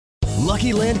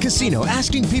Lucky Land Casino,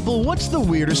 asking people, what's the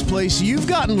weirdest place you've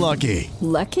gotten lucky?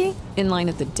 Lucky? In line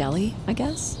at the deli, I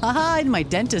guess? Aha, in my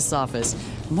dentist's office.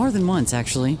 More than once,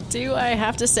 actually. Do I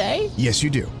have to say? Yes, you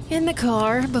do. In the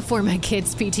car before my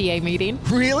kids' PTA meeting.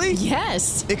 Really?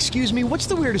 Yes. Excuse me, what's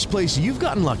the weirdest place you've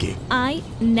gotten lucky? I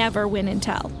never win and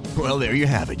tell. Well, there you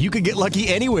have it. You can get lucky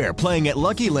anywhere, playing at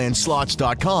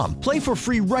LuckyLandSlots.com. Play for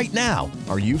free right now.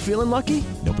 Are you feeling lucky?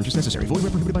 No purchase necessary. Void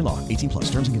where prohibited by law. 18+.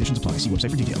 Terms and conditions apply. See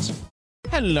website for details.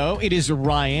 Hello, it is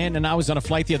Ryan, and I was on a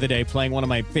flight the other day playing one of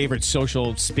my favorite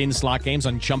social spin slot games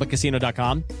on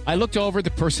ChumbaCasino.com. I looked over at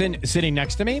the person sitting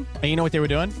next to me, and you know what they were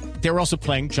doing? They were also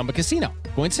playing Chumba Casino.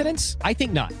 Coincidence? I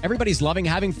think not. Everybody's loving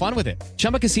having fun with it.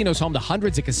 Chumba Casino is home to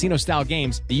hundreds of casino-style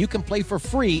games that you can play for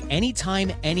free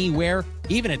anytime, anywhere,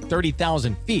 even at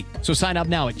 30,000 feet. So sign up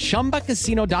now at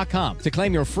ChumbaCasino.com to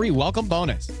claim your free welcome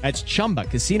bonus. That's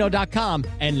ChumbaCasino.com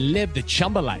and live the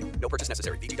Chumba life. No purchase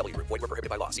necessary. VGW. Void where prohibited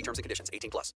by law. See terms and conditions.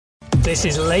 18+. This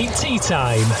is Late Tea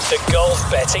Time, the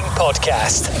golf betting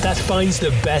podcast that finds the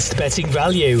best betting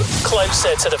value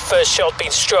closer to the first shot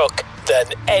being struck than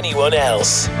anyone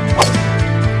else.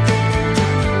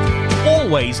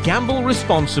 Always gamble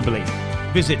responsibly.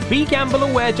 Visit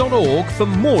begambleaware.org for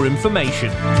more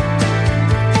information.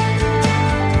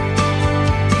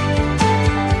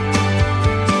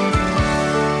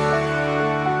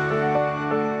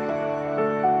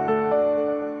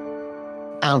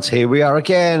 And here we are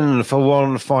again for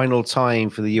one final time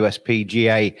for the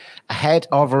USPGA ahead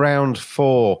of round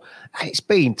 4. It's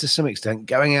been, to some extent,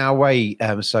 going our way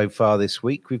so far this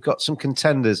week. We've got some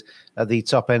contenders at the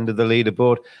top end of the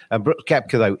leaderboard. Brooks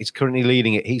Koepka, though, is currently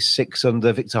leading it. He's 6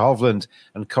 under. Victor Hovland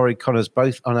and Corey Connors,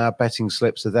 both on our betting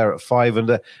slips, are there at 5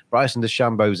 under. Bryson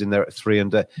DeChambeau's in there at 3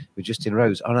 under. With Justin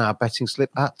Rose on our betting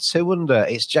slip at 2 under.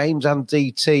 It's James and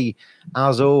DT,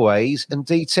 as always. And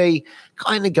DT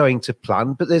kind of going to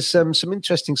plan, but there's some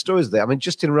interesting stories there. I mean,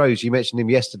 Justin Rose, you mentioned him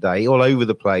yesterday, all over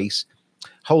the place.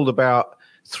 Hold about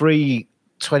 3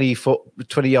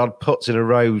 20-yard putts in a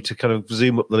row to kind of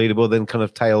zoom up the leaderboard, then kind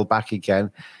of tail back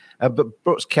again. But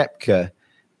Brooks Koepka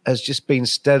has just been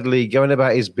steadily going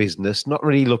about his business, not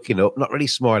really looking up, not really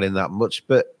smiling that much,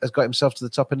 but has got himself to the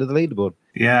top end of the leaderboard.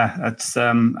 Yeah, it's.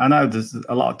 I know there's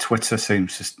a lot of Twitter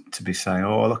seems to be saying,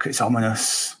 "Oh, look, it's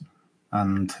ominous,"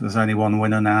 and there's only one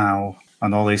winner now,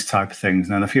 and all these type of things.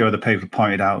 And then a few other people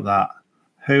pointed out that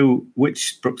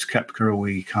which Brooks Koepka are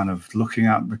we kind of looking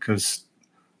at? Because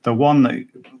the one that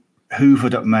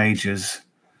hoovered up majors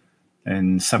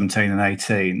in 17 and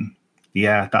 18,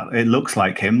 yeah, that it looks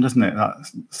like him, doesn't it? That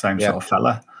same sort of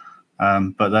fella.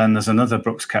 But then there's another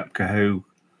Brooks Koepka who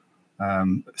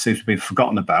seems to be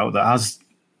forgotten about, that has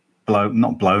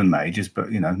not blown majors,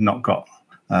 but not got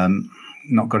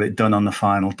it done on the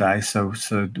final day. So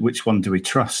which one do we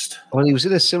trust? Well, he was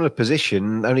in a similar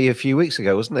position only a few weeks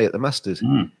ago, wasn't he, at the Masters?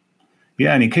 Mm.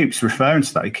 Yeah, and he keeps referring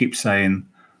to that. He keeps saying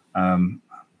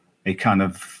he kind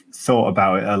of thought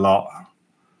about it a lot,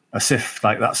 as if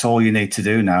like that's all you need to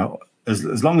do now.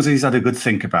 As long as he's had a good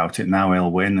think about it, now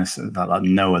he'll win. There's like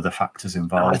no other factors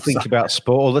involved. I think about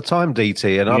sport all the time,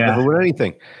 DT, and I've never won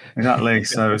anything. Exactly.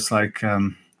 So it's like,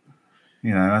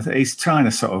 he's trying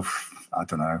to sort of, I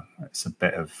don't know, it's a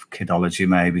bit of kidology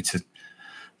maybe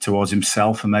towards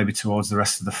himself and maybe towards the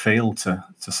rest of the field to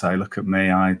say, look at me,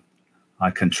 I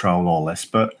control all this.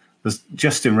 But there's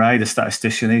Justin Ray, the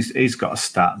statistician, he's got a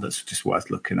stat that's just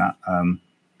worth looking at.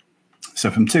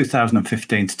 So from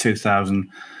 2015 to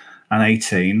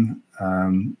 2018,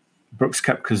 Brooks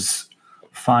Koepka's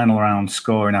final round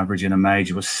scoring average in a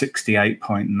major was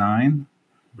 68.9,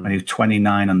 and he was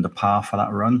 29 under par for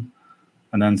that run.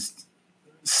 And then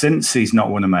since he's not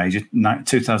won a major,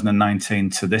 2019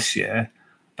 to this year,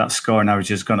 that scoring average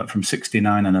has gone up from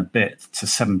 69 and a bit to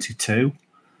 72.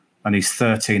 And he's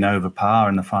 13 over par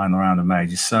in the final round of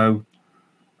majors. So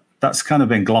that's kind of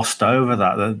been glossed over.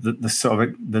 That the sort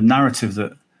of the narrative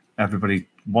that everybody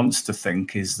wants to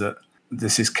think is that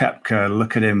this is Koepka.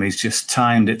 Look at him; he's just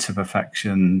timed it to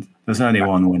perfection. There's only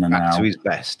one winner now. To his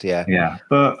best, yeah. Yeah,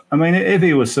 but I mean, if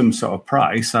he was some sort of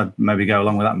price, I'd maybe go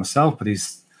along with that myself. But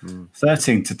he's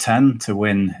 13 to 10 to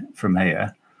win from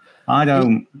here. I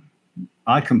can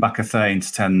back a 13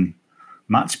 to 10.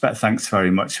 Match bet, thanks very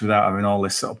much, without having all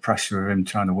this sort of pressure of him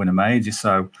trying to win a major.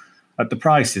 So at the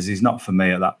prices, he's not for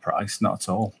me at that price, not at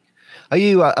all.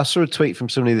 I saw a tweet from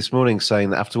somebody this morning saying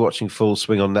that after watching Full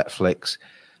Swing on Netflix,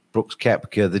 Brooks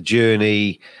Koepka, the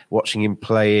journey, watching him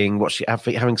playing,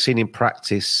 having seen him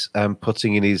practice,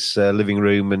 putting in his living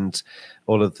room and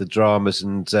all of the dramas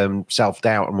and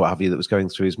self-doubt and what have you that was going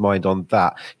through his mind on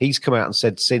that. He's come out and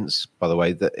said since, by the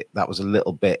way, that was a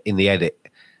little bit in the edit.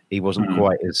 He wasn't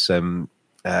quite as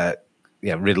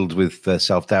riddled with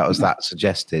self-doubt, as that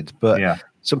suggested. But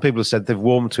some people have said they've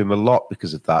warmed to him a lot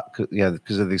because of that,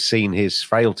 because they've seen his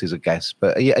frailties, I guess.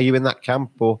 But are you in that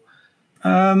camp, or?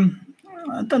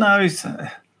 I don't know.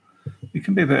 He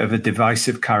can be a bit of a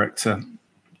divisive character.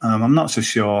 I'm not so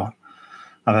sure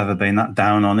I've ever been that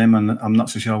down on him, and I'm not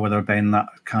so sure whether I've been that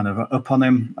kind of up on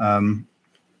him.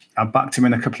 I backed him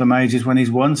in a couple of majors when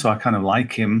he's won, so I kind of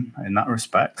like him in that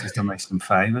respect. He's done me some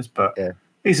favours, but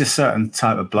he's a certain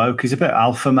type of bloke. He's a bit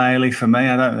alpha male-y for me.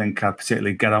 I don't think I'd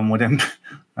particularly get on with him.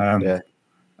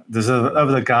 There's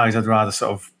other guys I'd rather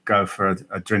sort of go for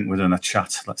a drink with and a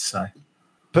chat, let's say.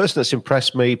 The person that's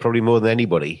impressed me probably more than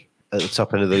anybody at the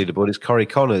top end of the leaderboard is Corey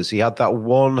Connors. He had that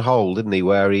one hole, didn't he,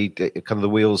 where he kind of the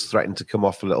wheels threatened to come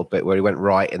off a little bit, where he went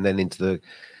right and then into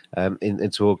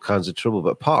all kinds of trouble.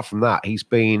 But apart from that, he's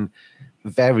been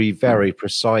very, very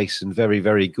precise and very,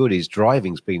 very good. His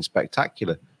driving's been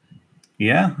spectacular.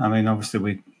 Yeah, I mean, obviously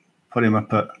we put him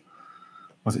up at,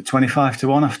 was it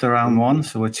 25-1 after round one?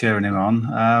 So we're cheering him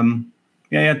on.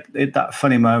 He had that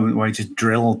funny moment where he just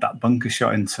drilled that bunker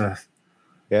shot into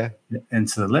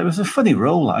the lip. It was a funny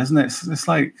rule, that, isn't it? It's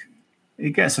like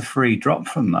he gets a free drop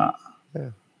from that. Yeah.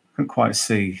 Couldn't quite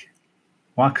see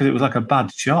why, because it was like a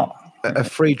bad shot. A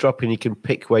free drop, and you can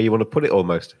pick where you want to put it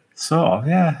almost. Sort of,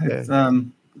 yeah. I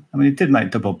mean, he did make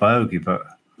double bogey, but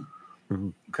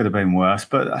could have been worse.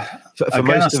 But for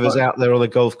most of us out there on the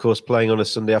golf course playing on a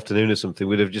Sunday afternoon or something,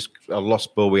 we'd have just a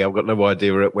lost ball. I've got no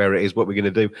idea where it is, what we're going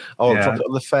to do. Oh, I'll drop it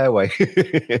on the fairway.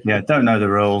 Don't know the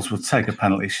rules. We'll take a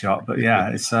penalty shot. But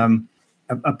it's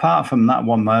apart from that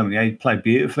one moment, he played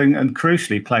beautifully, and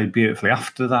crucially played beautifully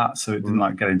after that. So it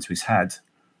didn't get into his head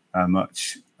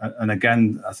much. And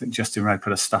again, I think Justin Ray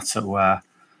put a stat up where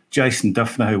Jason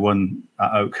Duffner, who won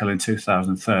at Oak Hill in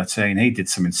 2013, he did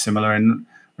something similar in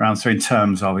round three in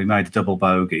terms of he made a double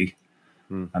bogey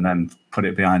and then put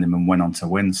it behind him and went on to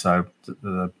win. So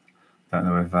don't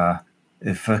know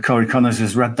if Corey Connors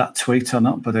has read that tweet or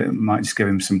not, but it might just give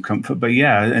him some comfort. But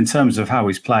in terms of how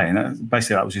he's playing,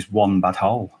 basically that was just one bad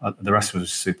hole. The rest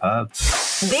was superb.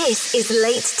 This is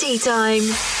Late Tea Time,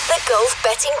 the golf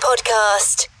betting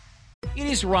podcast. It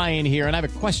is Ryan here, and I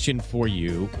have a question for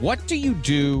you. What do you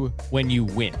do when you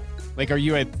win? Like, are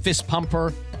you a fist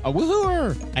pumper, a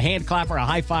woohooer, a hand clapper, a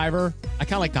high fiver? I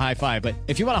kind of like the high five, but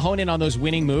if you want to hone in on those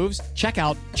winning moves, check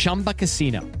out Chumba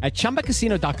Casino. At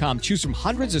ChumbaCasino.com, choose from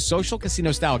hundreds of social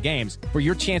casino-style games for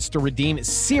your chance to redeem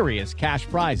serious cash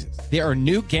prizes. There are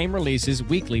new game releases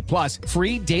weekly, plus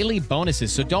free daily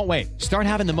bonuses, so don't wait. Start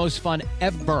having the most fun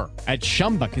ever at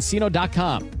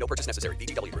ChumbaCasino.com. No purchase necessary.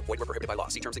 VGW. Void where prohibited by law.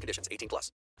 See terms and conditions.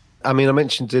 18+. I mean, I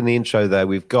mentioned in the intro there,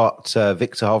 we've got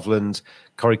Victor Hovland,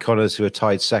 Corey Connors, who are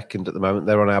tied second at the moment.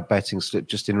 They're on our betting slip.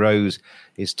 Justin Rose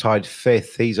is tied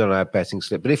fifth. He's on our betting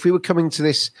slip. But if we were coming to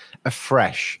this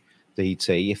afresh,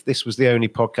 DT, if this was the only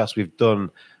podcast we've done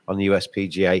on the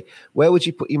USPGA, where would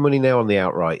you put your money now on the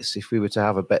outrights if we were to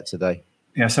have a bet today?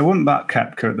 So I wouldn't back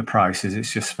Koepka at the prices.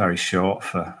 It's just very short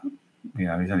for, he's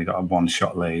only got a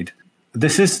one-shot lead.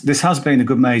 This has been a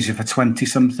good major for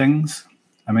 20-somethings.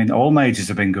 I mean, all majors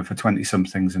have been good for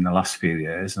 20-somethings in the last few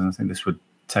years, and I think this would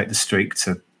take the streak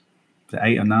to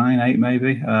 8 or 9, 8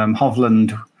 maybe.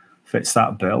 Hovland fits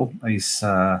that bill. He's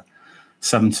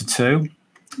 7-2.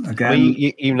 Again, I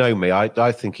mean, you know me.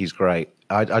 I think he's great.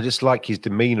 I just like his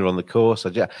demeanour on the course.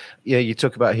 You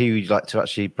talk about who you'd like to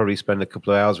actually probably spend a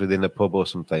couple of hours with in a pub or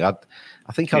something. I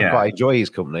think I'd quite enjoy his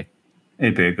company.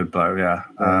 He'd be a good bloke, yeah.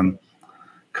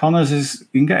 Connors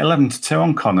you can get 11-2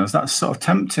 on Connors. That's sort of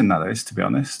tempting, that is, to be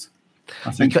honest.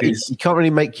 I think you can't really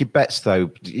make your bets,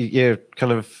 though. Your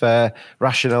kind of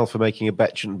rationale for making a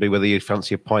bet shouldn't be whether you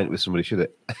fancy a pint with somebody, should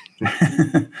it?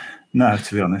 No,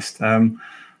 to be honest.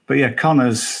 But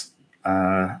Connors,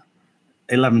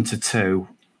 11-2,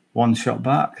 one shot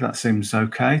back. That seems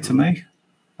okay to me.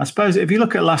 I suppose if you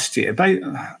look at last year,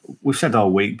 we've said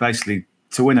all week, basically,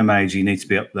 to win a major, you need to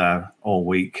be up there all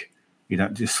week. You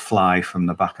don't just fly from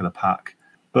the back of the pack.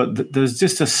 But there's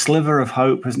just a sliver of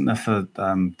hope, isn't there, for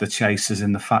the chasers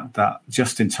in the fact that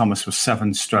Justin Thomas was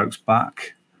 7 strokes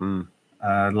back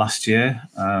last year,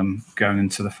 going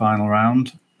into the final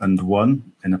round and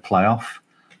won in a playoff.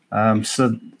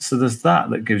 So there's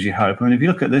that gives you hope. I mean, if you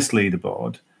look at this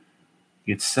leaderboard,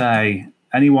 you'd say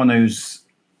anyone who's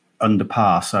under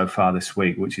par so far this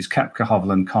week, which is Koepka,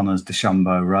 Hovland, Connors,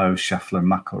 DeChambeau, Rose, Scheffler,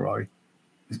 and McIlroy,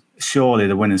 surely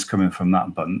the winner's coming from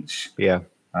that bunch. Yeah.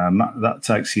 That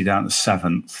takes you down to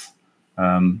 7th.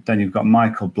 Then you've got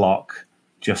Michael Block,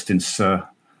 Justin Suh,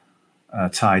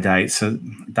 tied 8, so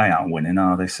they aren't winning,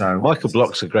 are they? So Michael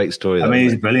Block's a great story. I mean,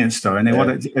 he's a brilliant story. And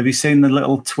have you seen the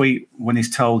little tweet when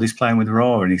he's told he's playing with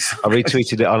Raw? And I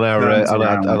retweeted it on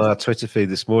our Twitter feed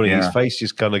this morning. His face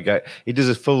just kind of he does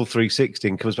a full 360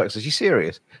 and comes back and says, "You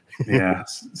serious?" Yeah,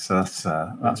 so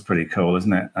that's pretty cool,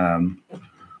 isn't it?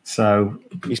 So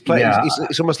he's playing. Yeah.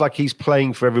 It's almost like he's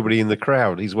playing for everybody in the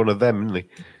crowd. He's one of them, isn't he?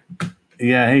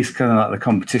 Yeah, he's kind of like the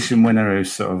competition winner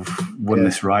who's sort of won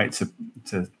this right to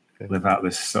live out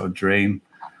this sort of dream.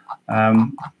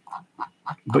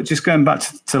 But just going back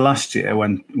to last year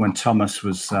when Thomas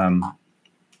won,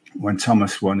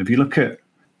 if you look at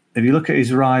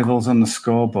his rivals on the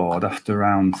scoreboard after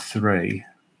round 3,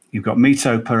 you've got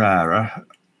Mito Pereira,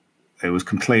 who was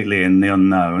completely in the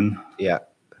unknown. Yeah.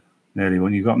 Nearly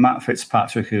won. You've got Matt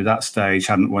Fitzpatrick, who at that stage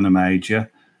hadn't won a major.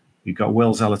 You've got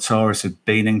Will Zalatoris, who'd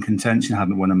been in contention,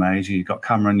 hadn't won a major. You've got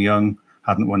Cameron Young,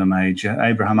 hadn't won a major.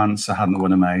 Abraham Ansah hadn't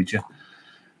won a major.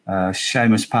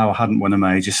 Seamus Power hadn't won a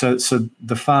major. So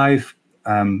the 5,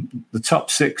 the top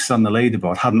 6 on the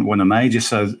leaderboard hadn't won a major.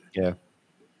 So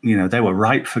they were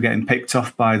ripe for getting picked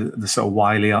off by the sort of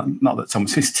wily. Not that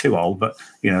Thomas is too old, but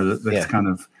the kind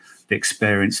of the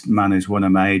experienced man who's won a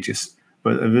major.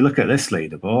 But if you look at this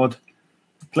leaderboard,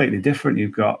 completely different.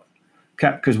 You've got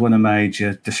Koepka's won a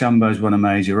major, DeChambeau's won a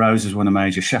major, Rose has won a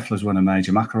major, Scheffler's won a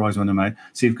major, McIlroy's won a major.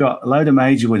 So you've got a load of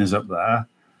major winners up there.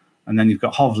 And then you've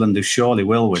got Hovland, who surely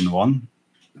will win one,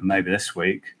 maybe this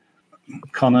week.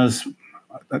 Connors, I'm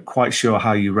not quite sure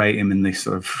how you rate him in this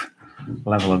sort of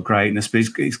level of greatness, but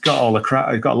he's got all the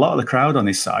crowd. He's got a lot of the crowd on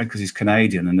his side because he's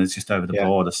Canadian and is just over the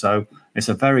border. So it's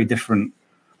a very different.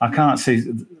 I can't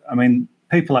see. I mean,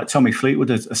 people like Tommy Fleetwood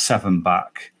are 7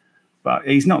 back, but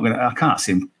he's not going to. I can't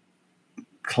see him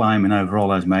climbing over all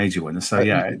those major winners. So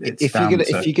if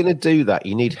you're going to do that,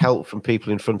 you need help from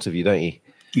people in front of you, don't you?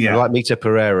 Yeah, like Mito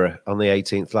Pereira on the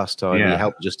 18th last time. He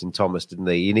helped Justin Thomas, didn't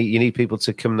he? You need people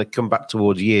to come back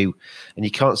towards you, and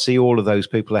you can't see all of those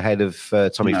people ahead of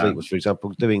Tommy Fleetwood, for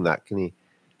example, doing that, can you?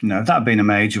 No, if that had been a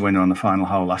major winner on the final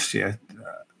hole last year,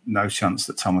 no chance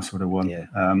that Thomas would have won. Yeah.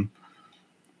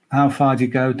 How far do you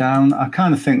go down? I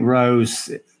kind of think Rose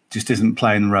just isn't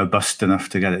playing robust enough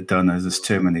to get it done. There's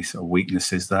too many sort of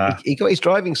weaknesses there. He got his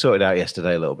driving sorted out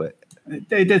yesterday a little bit.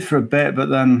 They did for a bit, but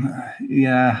then,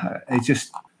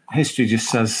 history just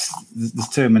says there's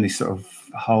too many sort of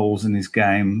holes in his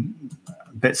game.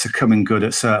 Bits are coming good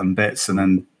at certain bits and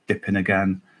then dipping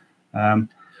again.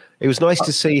 It was nice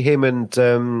to see him and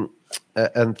the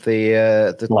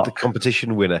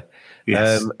competition winner.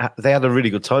 Yes. They had a really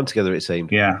good time together, it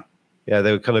seemed. Yeah. Yeah,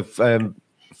 they were kind of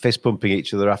fist pumping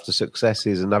each other after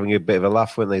successes and having a bit of a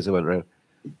laugh when they went round.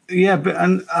 Yeah,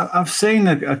 and I've seen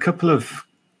a couple of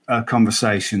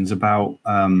conversations about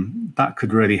that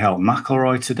could really help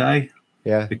McIlroy today.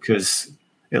 Yeah, because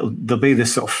there'll be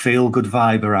this sort of feel good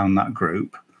vibe around that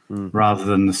group rather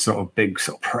than the sort of big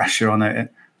sort of pressure on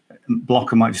it.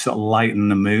 Blocker might just sort of lighten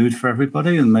the mood for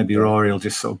everybody, and maybe Rory will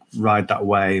just sort of ride that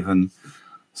wave. And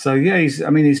so he's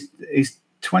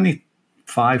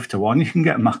 25-1. You can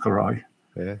get McIlroy.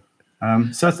 Yeah.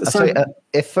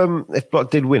 If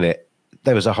Block did win it,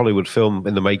 there was a Hollywood film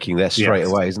in the making there straight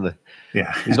away, isn't there?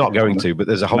 Yeah. He's not going to, but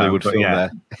there's a Hollywood film there.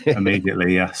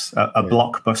 Immediately, yes. A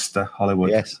blockbuster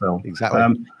Hollywood film. Exactly.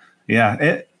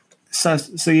 Back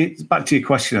to your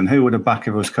question, and who would have back if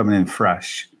it was coming in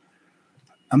fresh?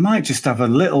 I might just have a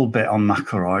little bit on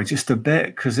McIlroy, just a bit,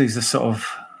 because he's a sort of,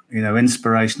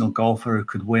 inspirational golfer who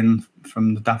could win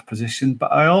from the daft position.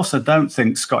 But I also don't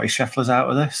think Scotty Scheffler's out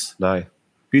of this. No. If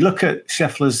you look at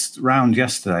Scheffler's round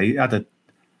yesterday, he had a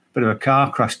bit of a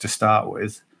car crash to start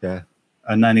with. Yeah.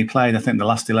 And then he played, I think, the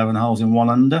last 11 holes in 1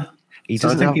 under. He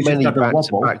doesn't have many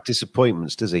back-to-back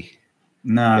disappointments, does he?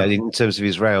 No. Yeah, in terms of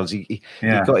his rounds. He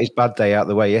got his bad day out of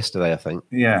the way yesterday, I think.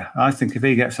 Yeah, I think if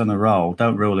he gets on a roll,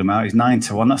 don't rule him out. He's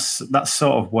 9-1. That's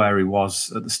sort of where he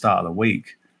was at the start of the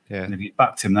week. Yeah. And if you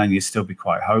backed him, then you'd still be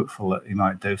quite hopeful that he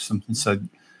might do something. So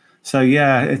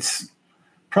yeah, it's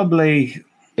probably...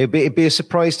 It'd be a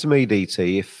surprise to me,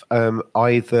 DT, if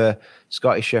either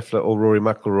Scotty Scheffler or Rory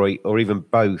McIlroy, or even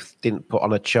both, didn't put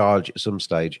on a charge at some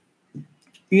stage.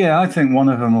 Yeah, I think one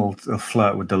of them will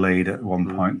flirt with the lead at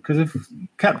one point. Because if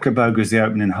Koepka bogey's the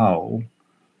opening hole,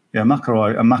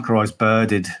 McIlroy's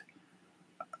birded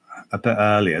a bit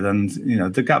earlier, then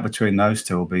the gap between those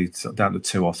two will be sort of down to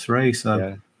 2 or 3.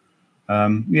 So,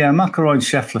 McIlroy and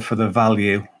Scheffler for the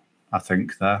value, I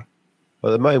think there.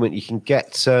 Well, at the moment, you can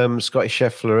get Scotty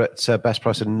Scheffler at best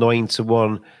price of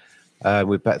 9-1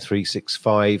 with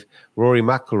Bet365. Rory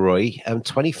McIlroy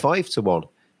 25-1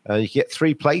 You get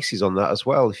 3 places on that as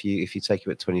well if you take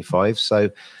him at 25. So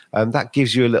that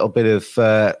gives you a little bit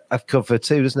of cover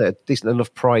too, doesn't it? A decent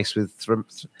enough price with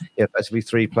effectively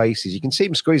 3 places. You can see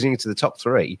him squeezing into the top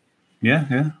 3.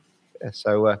 Yeah.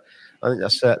 So I think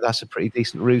that's a pretty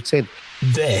decent route in.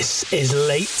 This is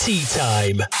Late Tea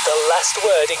Time, the last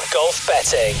word in golf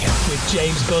betting with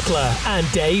James Butler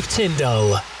and Dave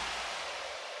Tyndall.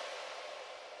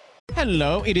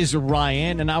 Hello, it is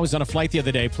Ryan, and I was on a flight the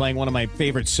other day playing one of my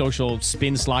favorite social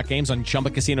spin slot games on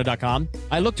ChumbaCasino.com.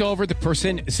 I looked over at the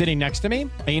person sitting next to me,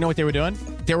 and you know what they were doing?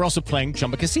 They were also playing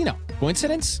Chumba Casino.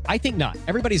 Coincidence? I think not.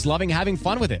 Everybody's loving having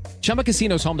fun with it. Chumba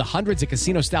Casino is home to hundreds of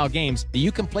casino-style games that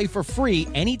you can play for free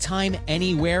anytime,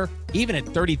 anywhere, even at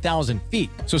 30,000 feet.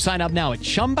 So sign up now at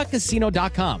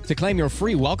ChumbaCasino.com to claim your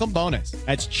free welcome bonus.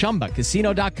 That's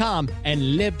ChumbaCasino.com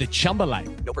and live the Chumba life.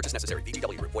 No purchase necessary.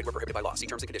 VGW. Void where prohibited by law. See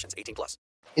terms and conditions. 18+.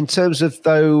 In terms of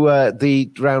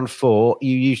the round 4,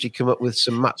 you usually come up with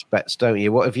some match bets, don't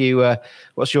you? What have you?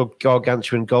 What's your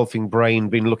gargantuan golfing brain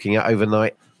been looking at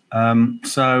overnight? I'm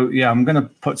going to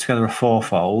put together a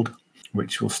 4-fold,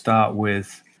 which will start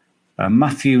with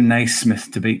Matthew Naismith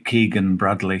to beat Keegan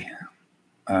Bradley.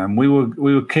 We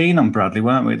were keen on Bradley,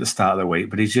 weren't we, at the start of the week?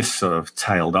 But he's just sort of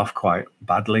tailed off quite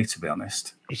badly, to be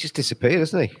honest. He's just disappeared,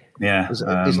 hasn't he? Yeah,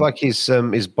 it's like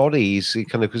his body. He's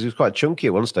kind of, because he was quite chunky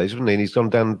at one stage, wasn't he? And he's gone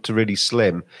down to really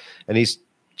slim, and his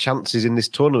chances in this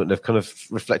tournament have kind of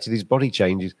reflected his body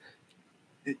changes.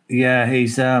 Yeah,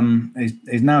 he's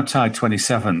now tied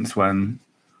 27th when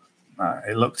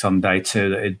it looked on day 2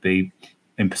 that he'd be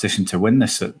in position to win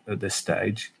this at this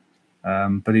stage.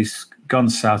 But he's gone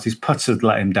south. His putted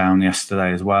let him down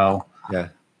yesterday as well. Yeah.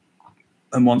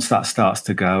 And once that starts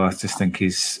to go, I just think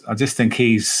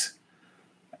he's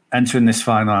entering this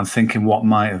final and thinking what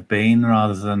might have been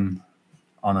rather than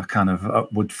on a kind of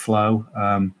upward flow.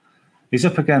 He's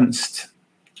up against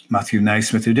Matthew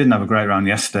Naismith, who didn't have a great round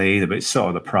yesterday either, but it's sort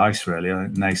of the price, really. I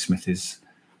think Naismith is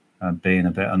being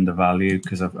a bit undervalued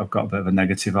because I've got a bit of a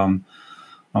negative on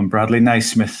Bradley.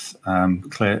 Naismith,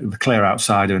 the clear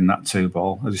outsider in that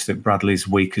 2-ball. I just think Bradley's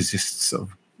week has just sort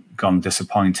of gone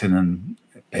disappointing, and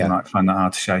he might find that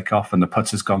hard to shake off, and the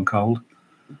putter's gone cold.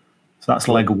 So that's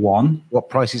leg 1. What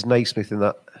price is Naismith in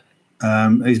that?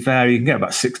 He's very, you can get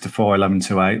about 6-4,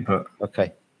 11-8, but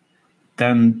okay.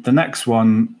 Then the next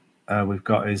one we've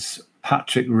got is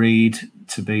Patrick Reed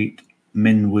to beat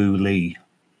Min Woo Lee.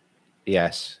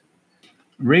 Yes.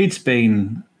 Reed's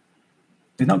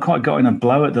not quite got in a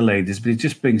blow at the leaders, but he's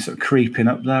just been sort of creeping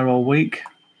up there all week.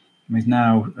 He's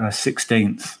now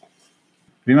 16th.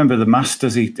 Remember the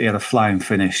Masters, he had a flying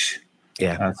finish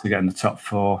to get in the top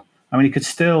 4. I mean, he could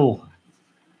still,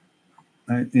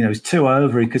 he's 2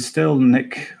 over. He could still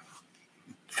nick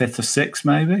 5th or 6th,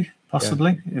 maybe,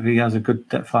 possibly, if he has a good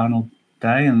final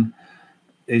day. And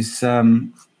his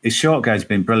short game's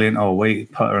been brilliant all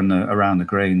week, putter around the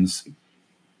greens.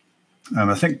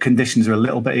 I think conditions are a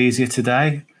little bit easier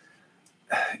today.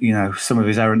 Some of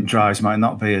his errant drives might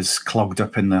not be as clogged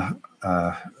up in the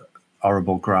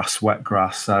horrible wet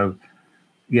grass. So,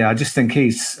 yeah, I just think he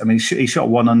shot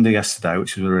 1 under yesterday,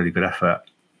 which was a really good effort.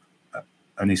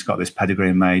 And he's got this pedigree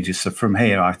in majors. So from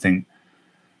here, I think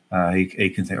he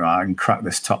can think, right, I can crack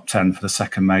this top 10 for the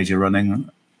second major running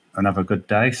and have a good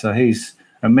day. So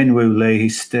Min Woo Lee,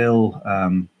 he's still,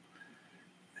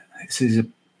 it's his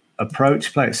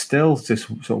approach play, it's still just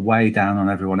sort of way down on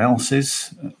everyone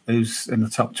else's who's in the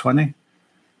top 20.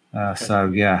 So,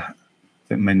 yeah, I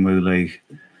think Min Woo Lee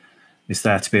is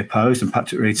there to be opposed, and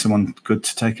Patrick Reed, someone good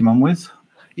to take him on with.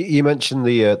 You mentioned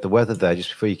the weather there just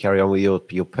before you carry on with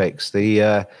your picks.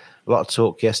 A lot of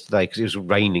talk yesterday because it was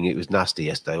raining. It was nasty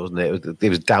yesterday, wasn't it? It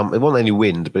was damp. It wasn't any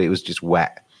wind, but it was just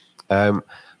wet.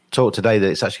 Talk today that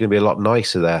it's actually going to be a lot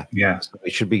nicer there. Yeah, so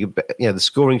it should be. The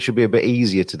scoring should be a bit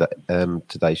easier today,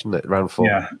 shouldn't it? Round 4.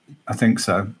 Yeah, I think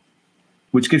so.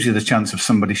 Which gives you the chance of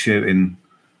somebody shooting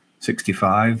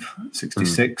 65,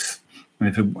 66. And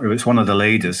if it's one of the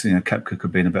leaders, Koepka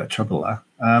could be in a bit of trouble there.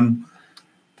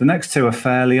 The next 2 are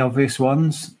fairly obvious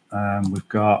ones. We've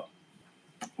got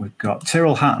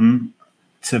Tyrrell Hatton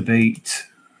to beat.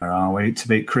 Where are we? To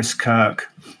beat Chris Kirk.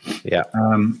 Yeah.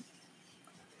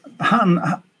 Hatton.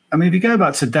 I mean, if you go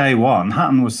back to day 1,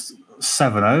 Hatton was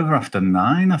 7 over after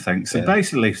 9, I think. So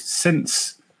basically,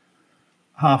 since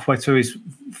halfway through his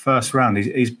first round,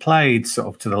 he's played sort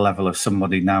of to the level of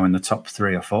somebody now in the top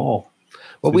 3 or 4.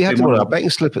 Well, we had him on our betting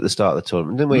slip at the start of the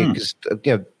tournament, didn't we?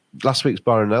 Because last week's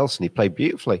Byron Nelson, he played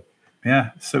beautifully.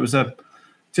 Yeah, so it was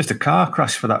just a car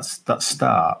crash for that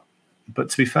start. But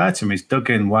to be fair to him, he's dug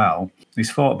in well.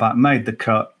 He's fought back, made the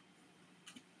cut,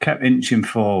 kept inching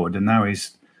forward, and now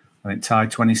he's, I think,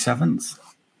 tied 27th.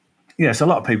 Yes, a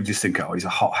lot of people just think, oh, he's a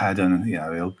hothead, and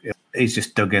he's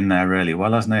just dug in there really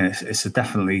well, hasn't he? It's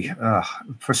definitely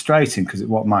frustrating because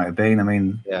what might have been. I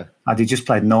mean, had he just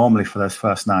played normally for those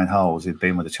first 9 holes, he'd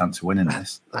been with a chance of winning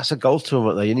this. That's a golf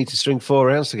tournament, though. You need to string 4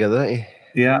 rounds together, don't you?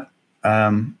 Yeah,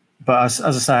 but as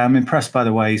I say, I'm impressed by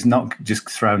the way he's not just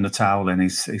thrown the towel in.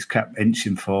 He's kept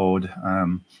inching forward.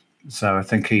 So I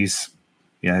think he's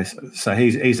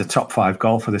a top 5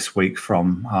 golfer this week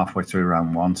from halfway through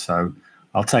round 1. So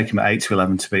I'll take him at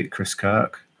 8-11 to beat Chris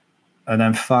Kirk. And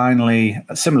then finally,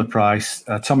 at similar price,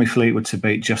 Tommy Fleetwood to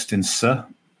beat Justin Suh.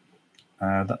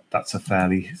 That's a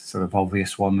fairly sort of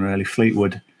obvious one, really.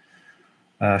 Fleetwood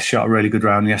shot a really good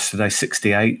round yesterday,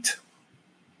 68,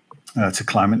 to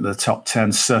climb into the top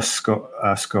 10. Suh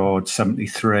scored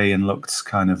 73 and looked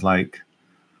kind of like,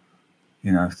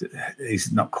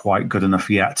 he's not quite good enough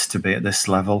yet to be at this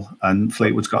level. And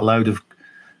Fleetwood's got a load of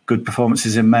good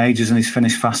performances in majors, and he's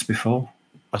finished fast before.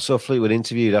 I saw Fleetwood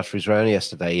interviewed after his round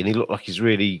yesterday, and he looked like he's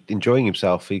really enjoying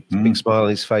himself. He big smile on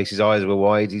his face, his eyes were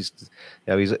wide. He's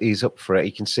up for it.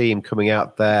 You can see him coming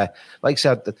out there. Like I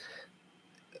said,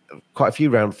 quite a few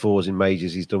round 4s in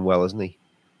majors. He's done well, hasn't he?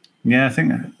 Yeah, I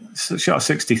think shot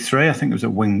 63. I think it was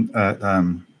at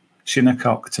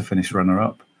Shinnecock to finish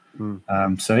runner-up.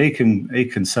 So he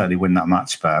can certainly win that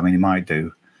match. But I mean, he might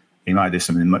do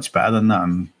something much better than that,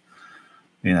 and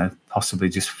possibly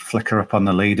just flicker up on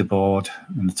the leaderboard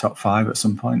in the top 5 at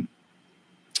some point.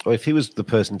 Well, if he was the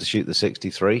person to shoot the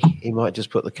 63, he might just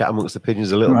put the cat amongst the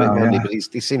pigeons a little bit, wouldn't he? But he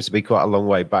seems to be quite a long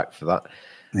way back for that.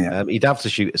 Yeah, he'd have to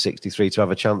shoot a 63 to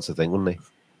have a chance, I think, wouldn't he?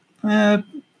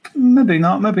 Maybe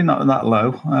not that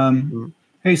low.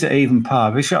 He's at even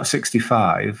par. If he shot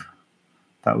 65,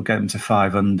 that would get him to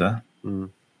 5 under.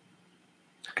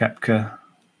 Koepka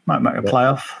might make a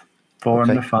playoff, 4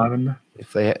 under, 5 under.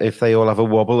 If they all have a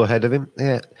wobble ahead of him,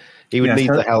 he would need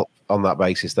the help on that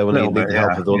basis, though. Wouldn't he need the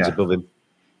help of the ones above him?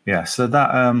 Yeah. So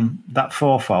that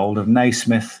fourfold of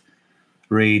Naismith,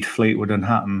 Reed, Fleetwood, and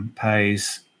Hatton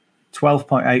pays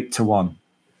 12.8 to 1.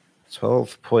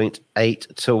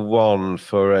 12.8 to 1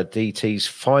 for DT's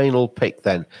final pick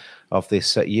then of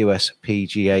this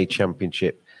USPGA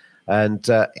Championship, and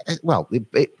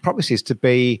it promises to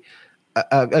be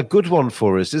a good one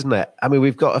for us, isn't it? I mean,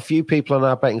 we've got a few people on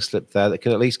our betting slip there that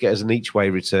can at least get us an each-way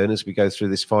return as we go through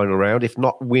this final round, if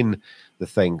not win the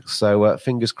thing. So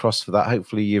fingers crossed for that.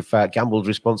 Hopefully you've gambled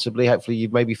responsibly. Hopefully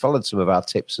you've maybe followed some of our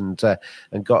tips and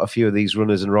got a few of these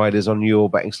runners and riders on your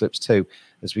betting slips too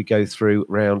as we go through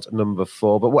round number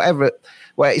 4. But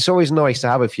it's always nice to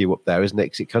have a few up there, isn't it?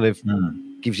 Because it kind of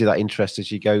gives you that interest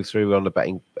as you go through on the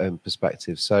betting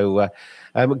perspective. So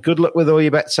good luck with all your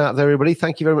bets out there, everybody.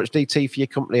 Thank you very much, DT, for your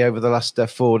company over the last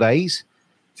 4 days.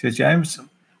 Cheers, James.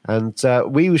 And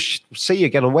we will see you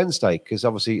again on Wednesday, because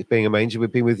obviously it's being a major,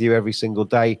 we've been with you every single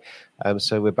day.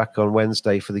 So we're back on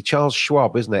Wednesday for the Charles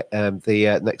Schwab, isn't it?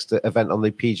 The next event on the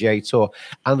PGA Tour.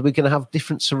 And we're going to have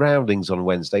different surroundings on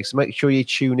Wednesday. So make sure you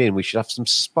tune in. We should have some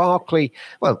sparkly,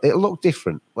 well, it'll look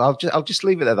different. I'll just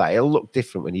leave it at that. It'll look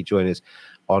different when you join us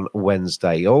on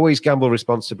Wednesday. Always gamble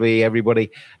responsibly,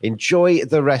 everybody. Enjoy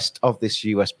the rest of this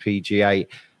USPGA.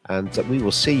 And we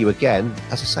will see you again,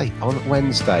 as I say, on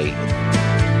Wednesday.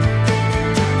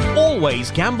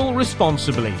 Always gamble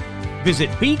responsibly. Visit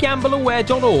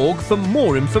begambleaware.org for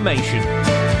more information.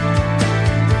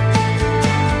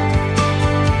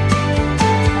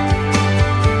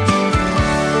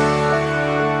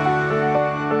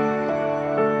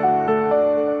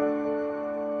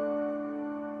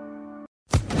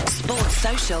 Sports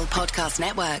Social Podcast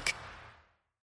Network.